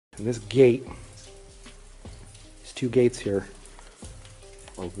And this gate, these two gates here,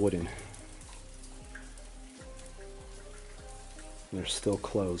 are wooden. And they're still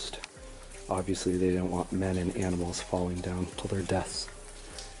closed. Obviously they don't want men and animals falling down to their deaths.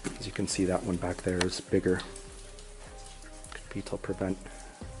 As you can see, that one back there is bigger. Could be to prevent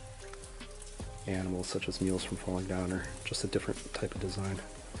animals such as mules from falling down, or just a different type of design.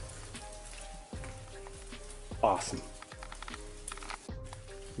 Awesome.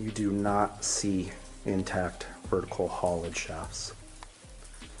 You do not see intact vertical haulage shafts.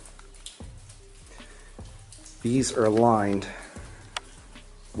 These are lined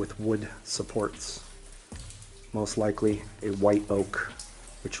with wood supports, most likely a white oak,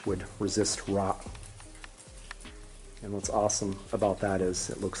 which would resist rot. And what's awesome about that is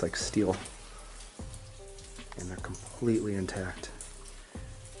it looks like steel, and they're completely intact.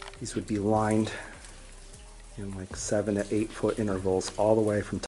 These would be lined in like 7 to 8 foot intervals all the way from